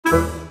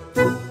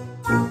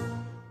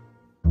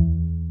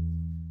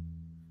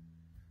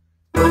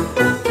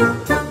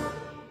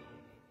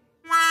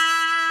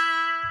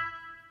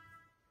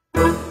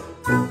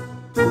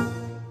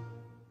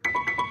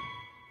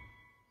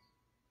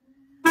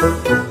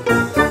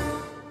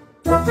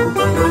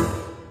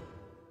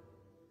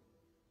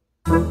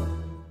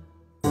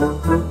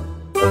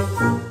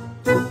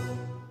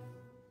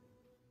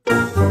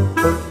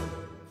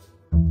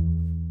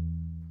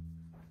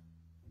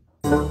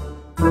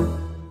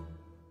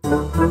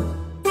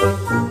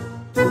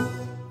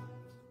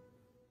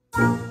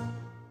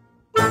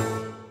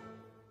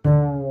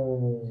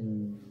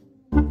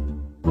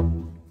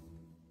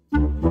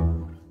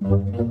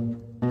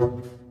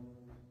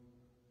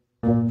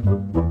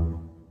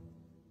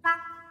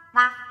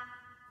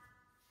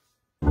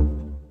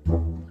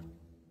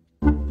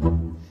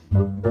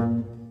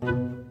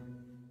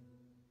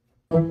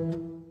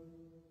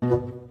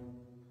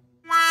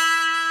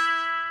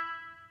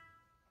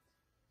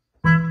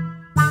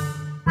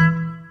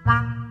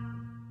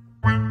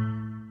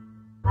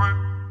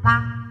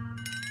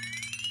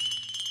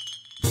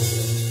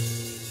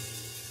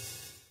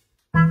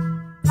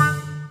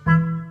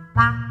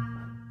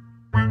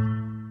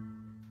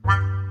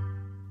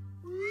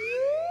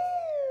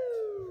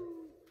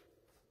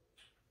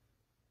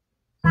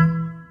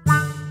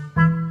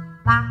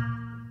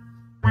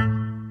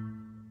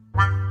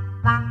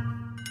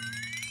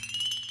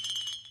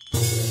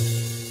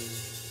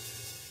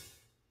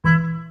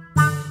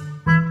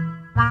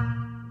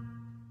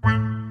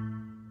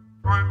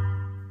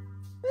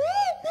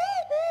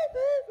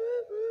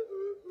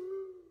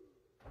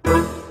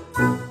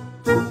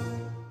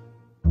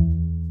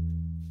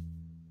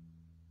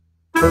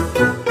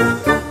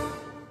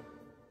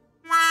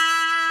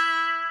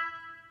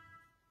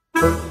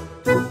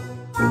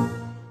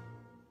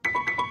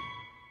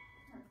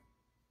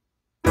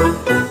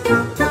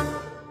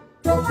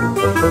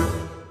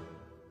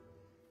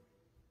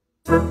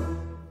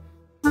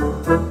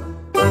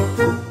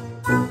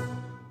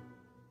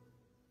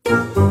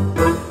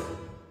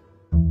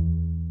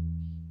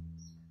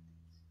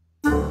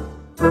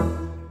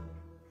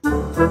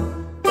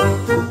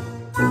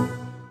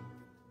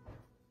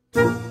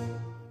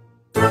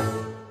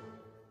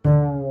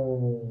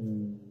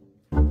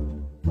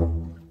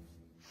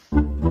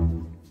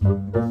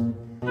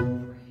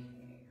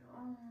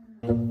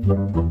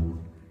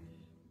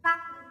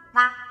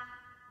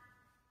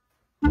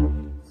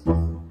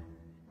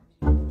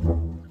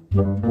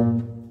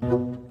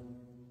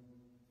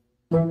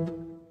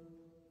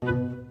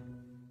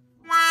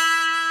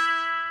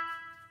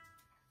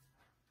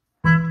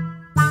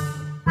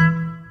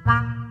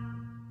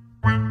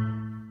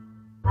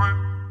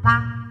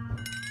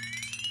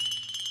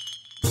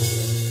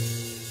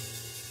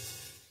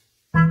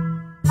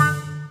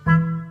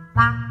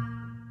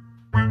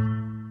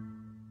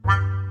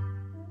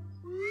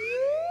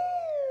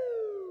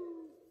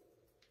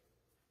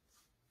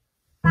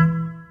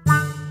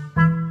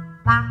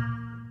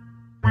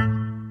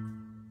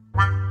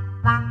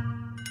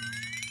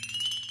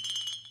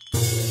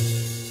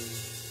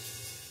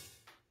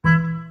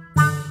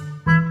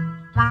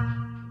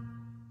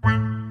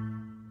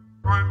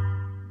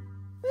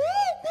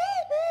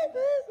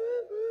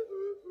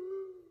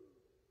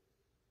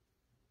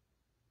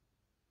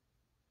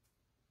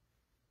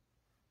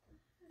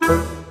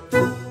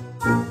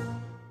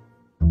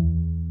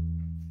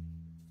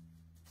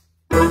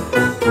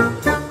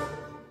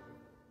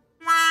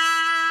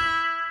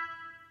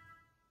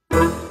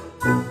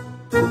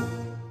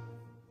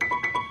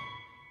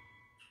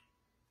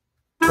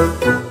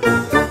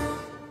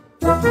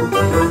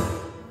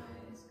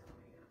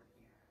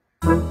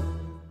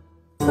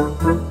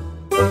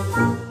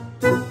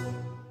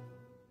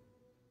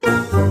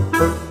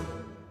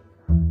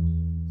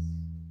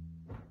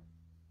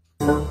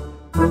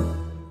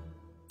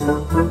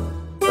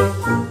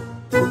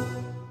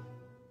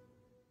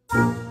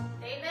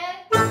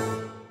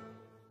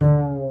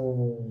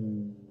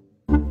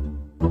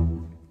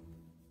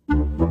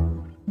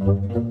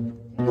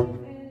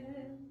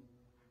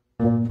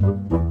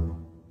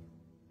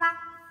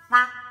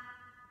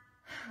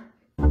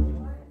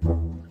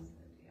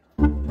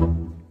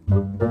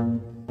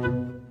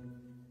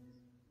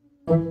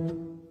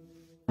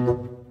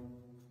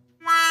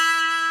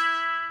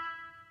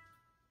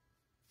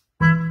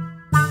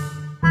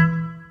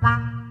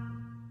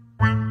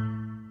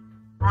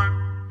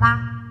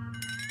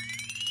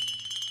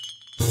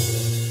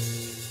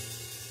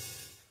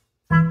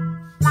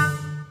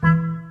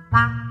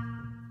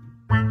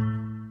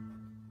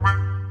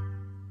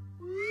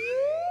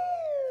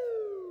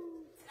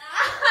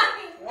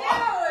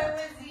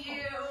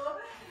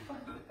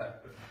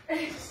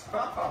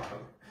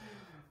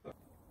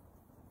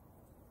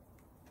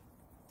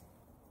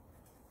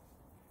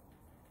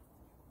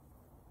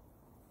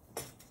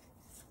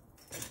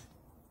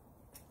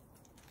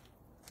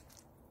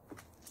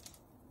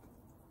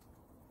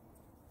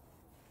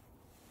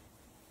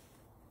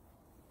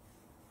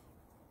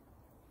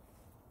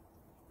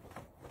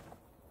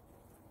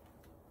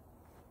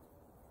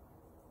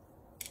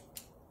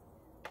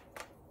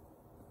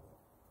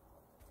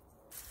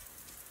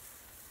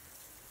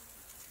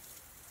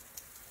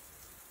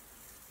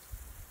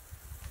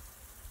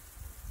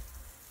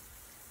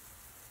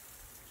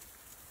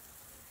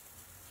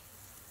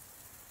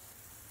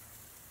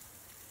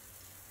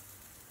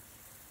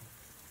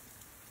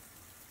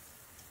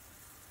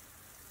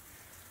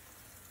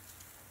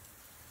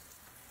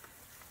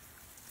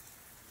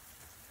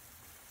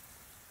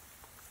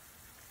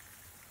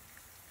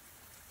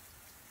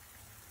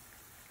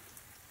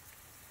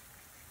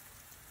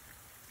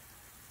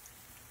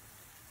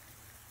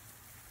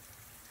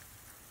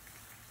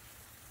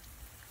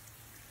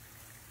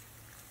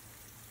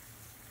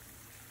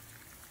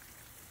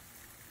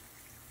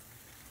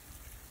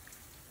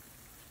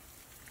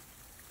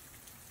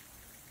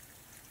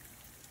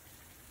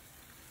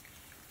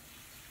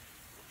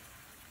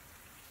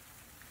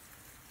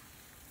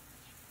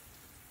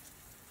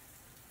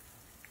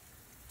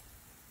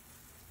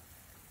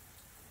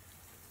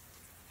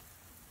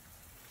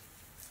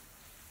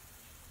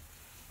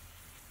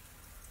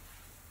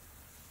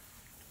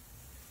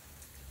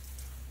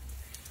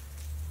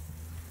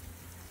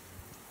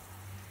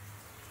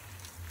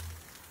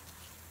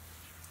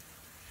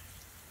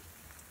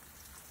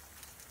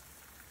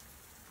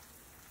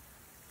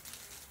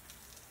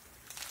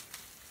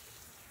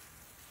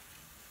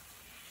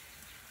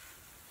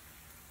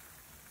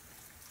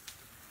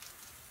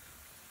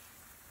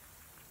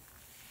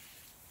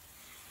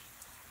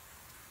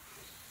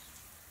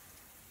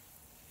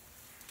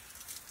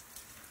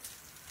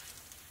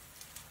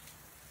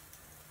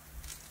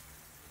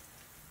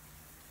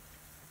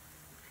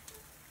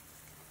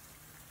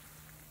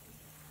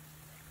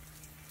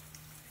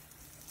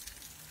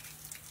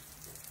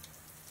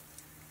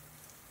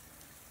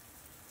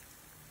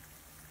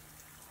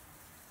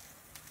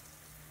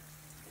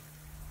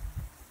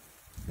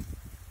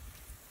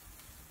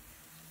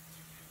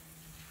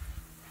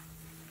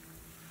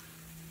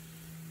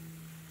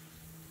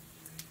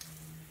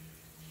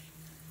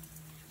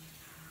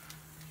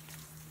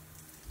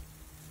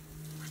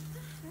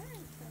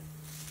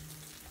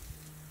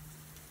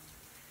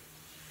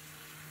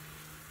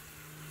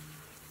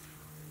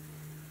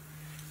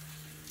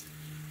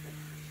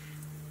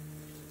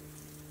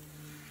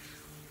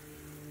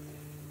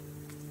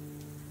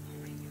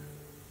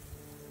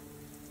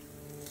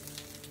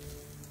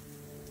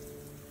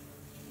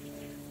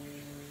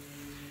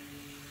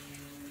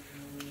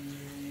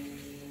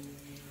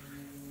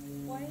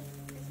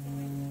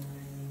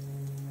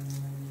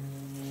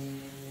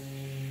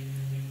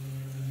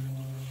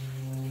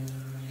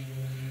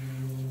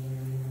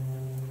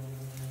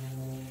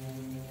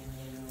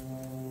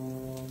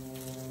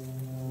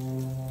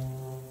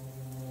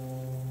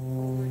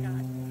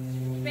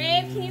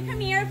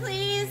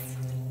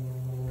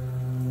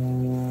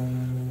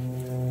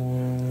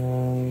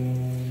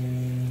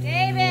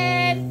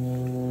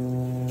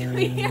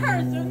here.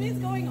 Something's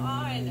going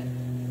on.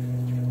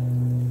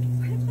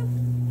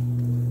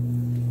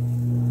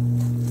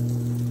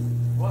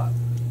 What?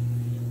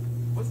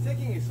 What's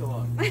taking you so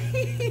long?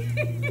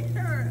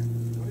 Here.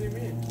 What do you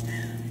mean?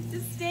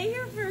 Just stay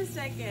here for a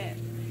second.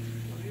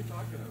 What are you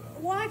talking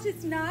about? Watch,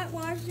 it's not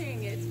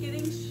washing. It's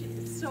getting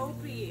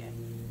soapy.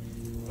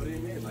 What do you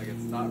mean? Like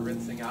it's not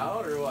rinsing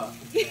out or what?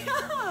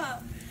 Yeah.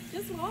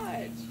 Just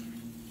watch.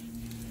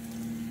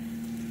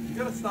 You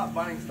gotta stop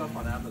buying stuff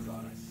on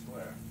Amazon, I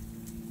swear.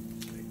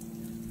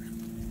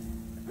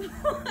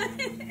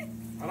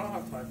 I don't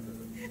have time for this.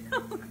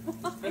 Oh,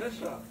 Just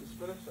finish up. Just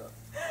finish up.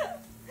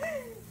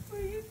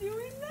 were you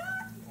doing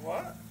that?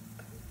 What?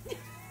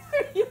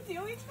 Were you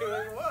doing Doing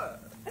that?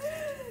 what?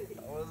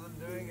 I wasn't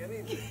doing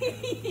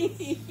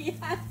anything.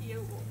 Yeah, you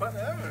were.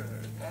 Whatever.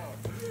 No.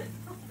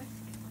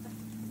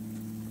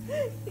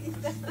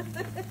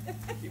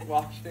 Keep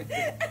washing.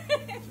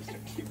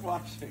 Just keep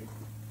washing.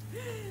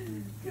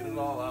 Get it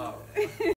all out.